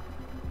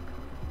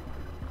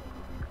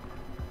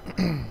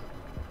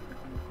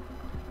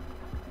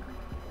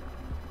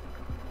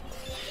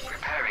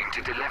 Preparing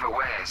to deliver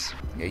wares.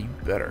 Yeah, you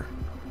better.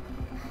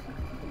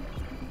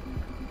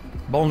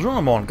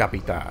 Bonjour, mon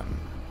capitaine.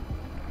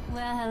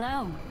 Well,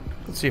 hello.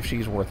 Let's see if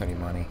she's worth any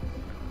money.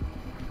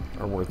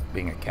 Or worth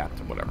being a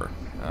captain, whatever.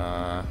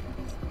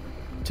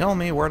 Tell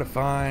me where to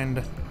find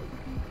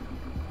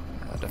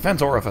a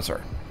defense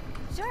officer.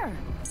 Sure.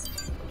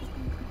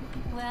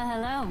 Well,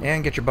 hello.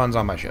 And get your buns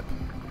on my ship.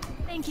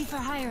 Thank you for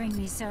hiring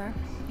me, sir.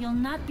 You'll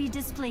not be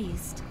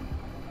displeased.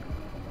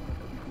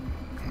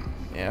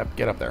 Yep,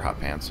 get up there, hot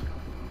pants.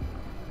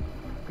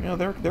 You know,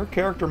 their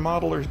character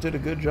modelers did a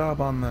good job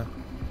on the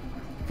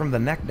from the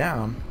neck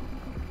down.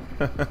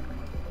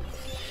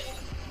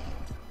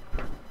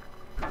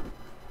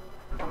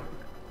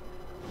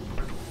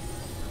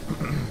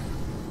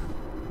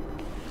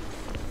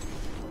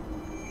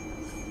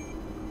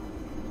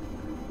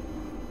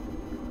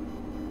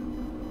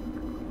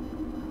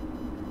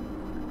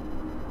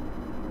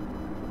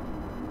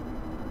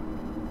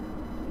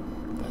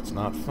 That's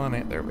not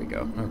funny. There we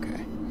go.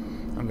 Okay.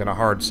 I'm gonna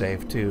hard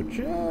save too,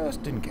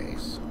 just in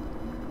case.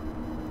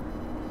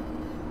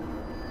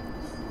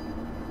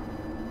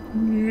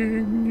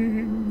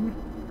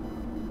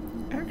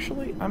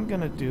 Actually, I'm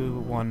gonna do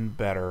one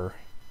better.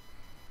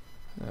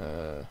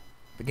 The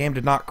game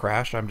did not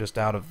crash. I'm just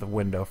out of the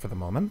window for the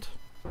moment.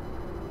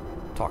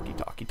 Talkie.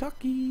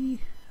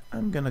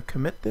 I'm gonna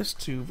commit this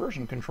to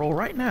version control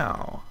right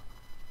now.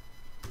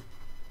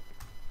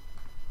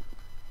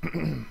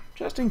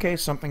 Just in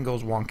case something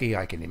goes wonky,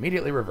 I can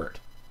immediately revert.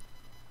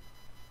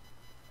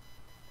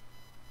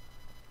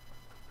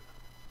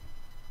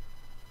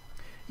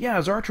 Yeah,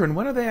 Zartron,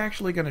 when are they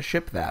actually going to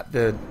ship that?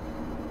 The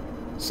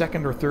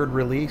second or third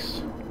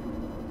release?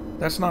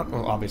 That's not,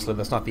 well, obviously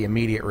that's not the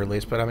immediate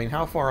release, but I mean,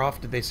 how far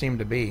off did they seem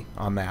to be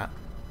on that?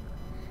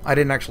 I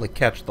didn't actually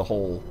catch the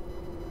whole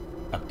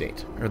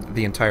update, or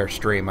the entire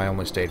stream. I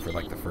only stayed for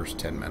like the first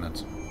 10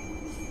 minutes.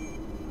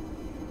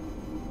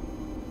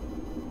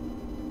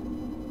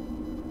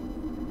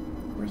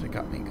 Where's it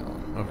got me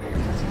going? Over here.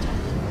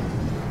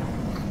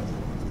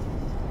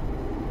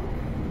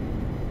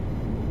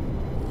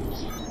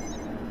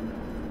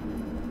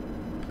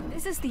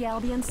 This is the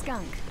Albion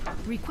Skunk,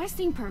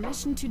 requesting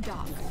permission to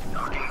dock.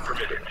 Docking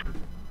permitted.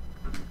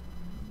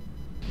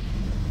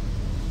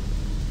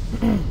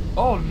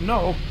 Oh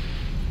no!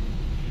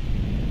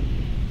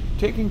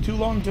 Taking too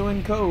long to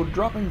encode,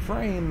 dropping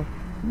frame.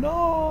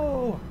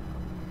 No!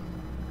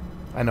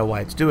 I know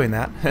why it's doing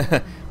that.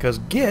 Because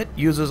Git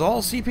uses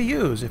all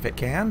CPUs if it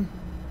can.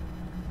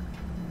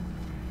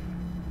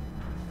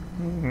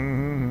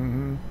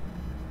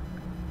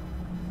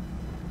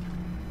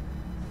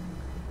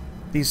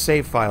 These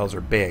save files are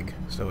big,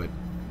 so it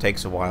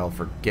takes a while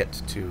for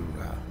Git to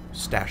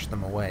stash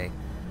them away.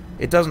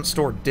 It doesn't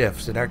store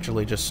diffs, it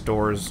actually just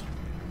stores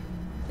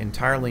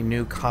entirely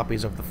new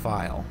copies of the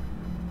file.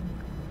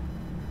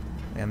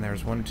 And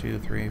there's 1, 2,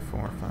 3,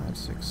 4, 5,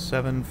 6,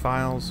 7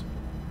 files.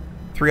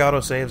 3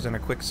 autosaves and a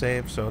quick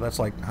save, so that's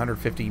like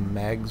 150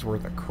 megs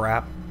worth of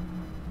crap.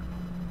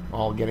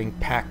 All getting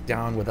packed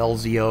down with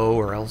LZO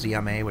or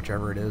LZMA,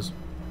 whichever it is.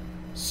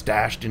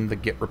 Stashed into the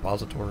Git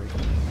repository.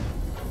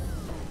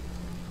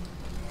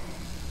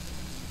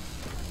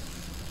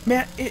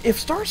 Man, if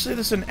Star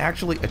Citizen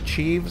actually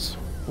achieves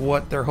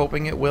what they're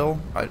hoping it will,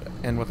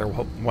 and what they're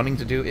wanting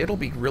to do, it'll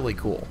be really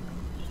cool.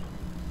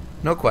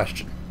 No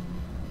question.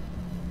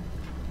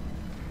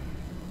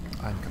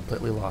 I'm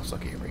completely lost.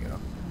 Okay, here we go.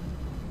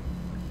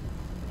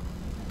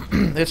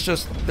 It's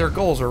just, their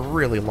goals are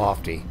really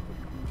lofty.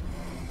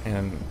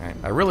 And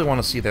I really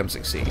want to see them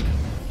succeed.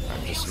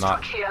 I'm just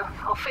not... here.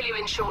 I'll fill you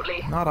in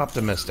shortly. Not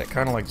optimistic.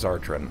 Kind of like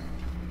Zartron.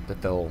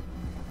 That they'll...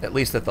 At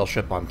least that they'll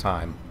ship on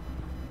time.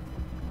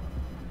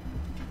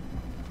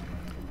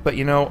 But,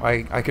 you know,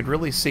 I could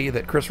really see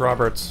that Chris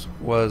Roberts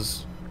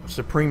was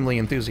supremely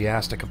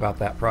enthusiastic about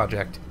that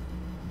project.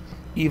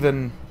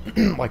 Even,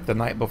 like, the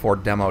night before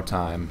demo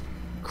time,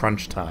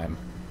 crunch time.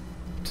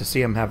 To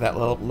see him have that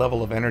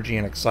level of energy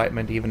and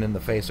excitement even in the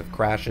face of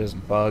crashes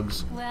and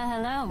bugs. Well,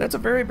 hello. That's a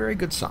very, very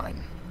good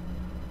sign.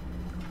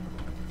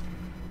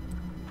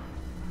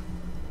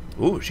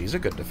 Ooh, she's a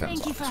good defense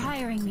Thank you officer. for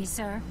hiring me,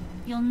 sir.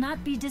 You'll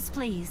not be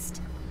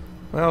displeased.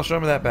 Well, show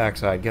me that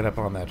backside. Get up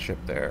on that ship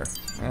there.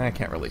 I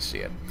can't really see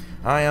it.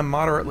 I am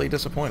moderately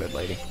disappointed,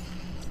 lady.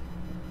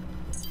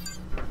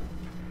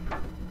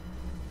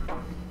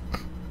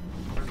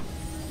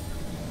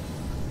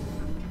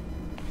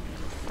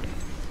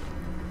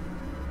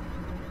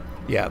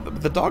 Yeah,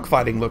 the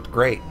dogfighting looked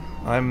great.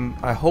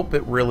 I hope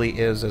it really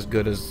is as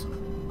good as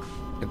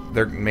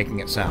they're making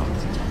it sound.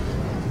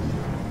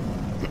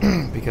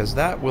 Because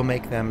that will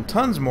make them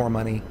tons more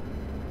money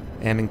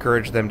and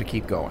encourage them to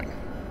keep going.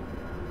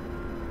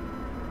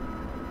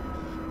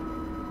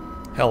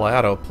 Hell, I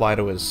ought to apply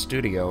to his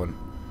studio and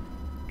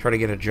try to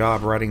get a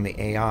job writing the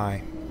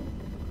AI.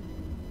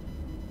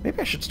 Maybe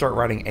I should start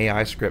writing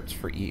AI scripts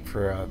for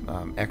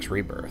X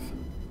Rebirth.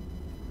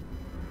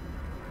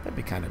 That'd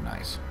be kind of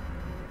nice.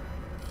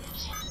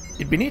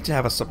 It'd be neat to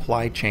have a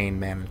supply chain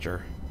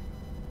manager.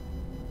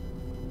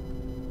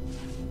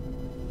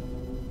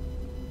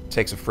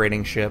 Takes a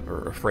freighting ship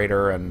or a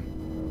freighter and,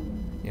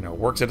 you know,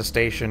 works at a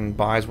station,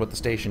 buys what the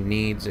station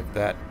needs. If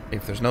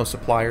there's no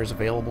suppliers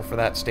available for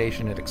that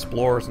station, it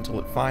explores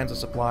until it finds a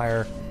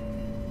supplier.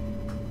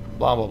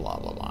 Blah blah blah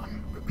blah blah.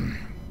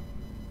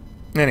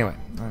 Anyway,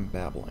 I'm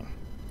babbling.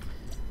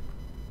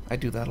 I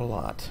do that a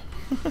lot.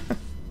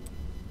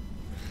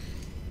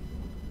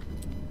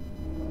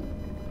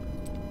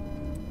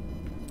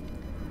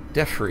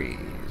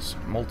 Defreeze,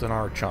 Molten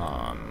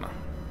Archon.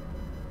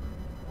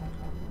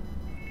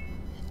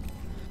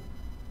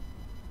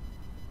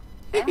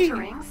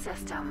 Entering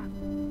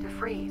system.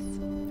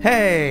 Defreeze.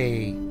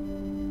 Hey!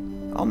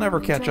 I'll never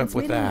catch up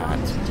with that.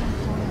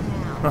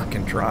 I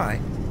can try.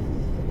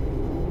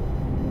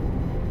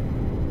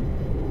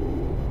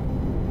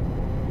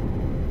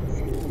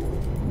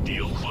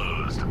 Deal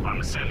closed.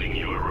 I'm sending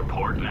you a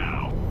report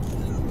now.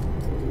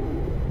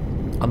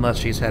 Unless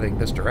she's heading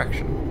this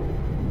direction.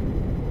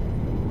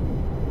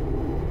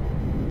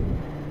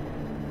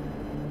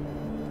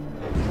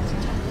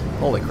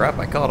 Holy crap,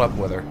 I caught up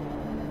with her.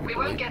 We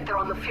won't get there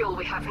on the fuel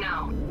we have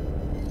now.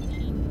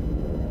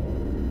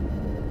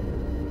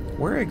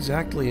 Where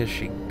exactly is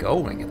she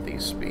going at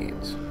these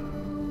speeds?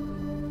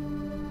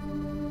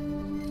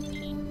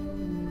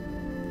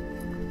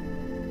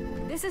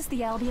 This is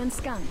the Albion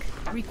Skunk,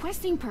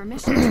 requesting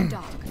permission to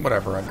dock.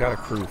 Whatever, I've got a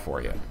crew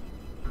for you.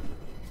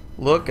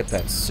 Look at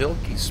that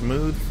silky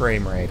smooth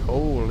frame rate.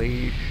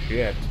 Holy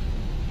shit.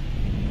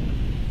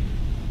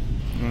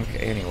 Okay,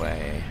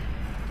 anyway.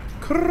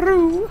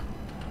 Crew!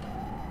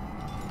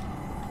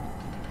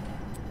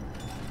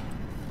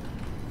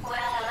 Well,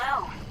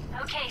 hello.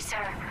 Okay,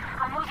 sir.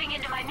 I'm moving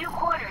into my new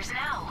quarters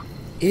now.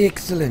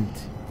 Excellent.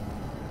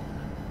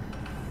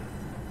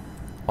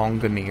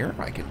 Engineer,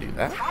 I can do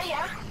that.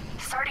 Hiya.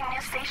 Starting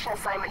new station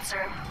assignment,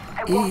 sir.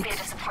 I won't be a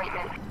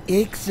disappointment.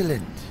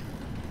 Excellent.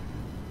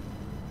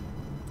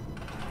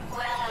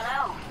 Well,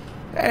 hello.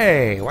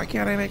 Hey, why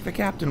can't I make the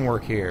captain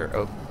work here?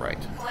 Oh, right.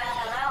 Well,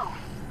 hello.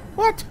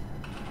 What?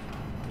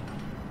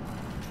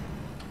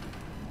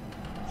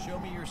 Show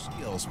me your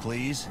skills,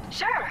 please.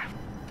 Sure.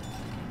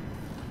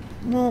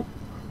 Well,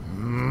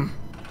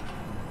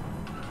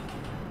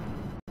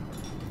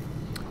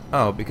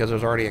 Oh, because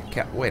there's already a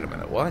cap. Wait a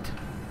minute, what?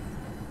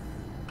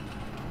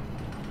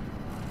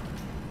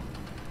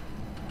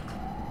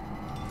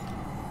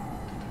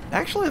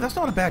 Actually, that's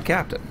not a bad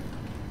captain.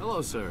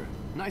 Hello, sir.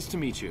 Nice to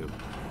meet you.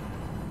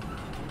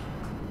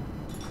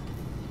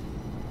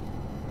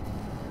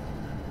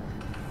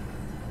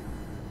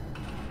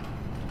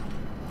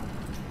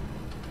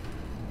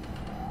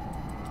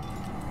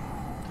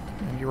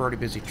 And you're already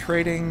busy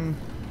trading.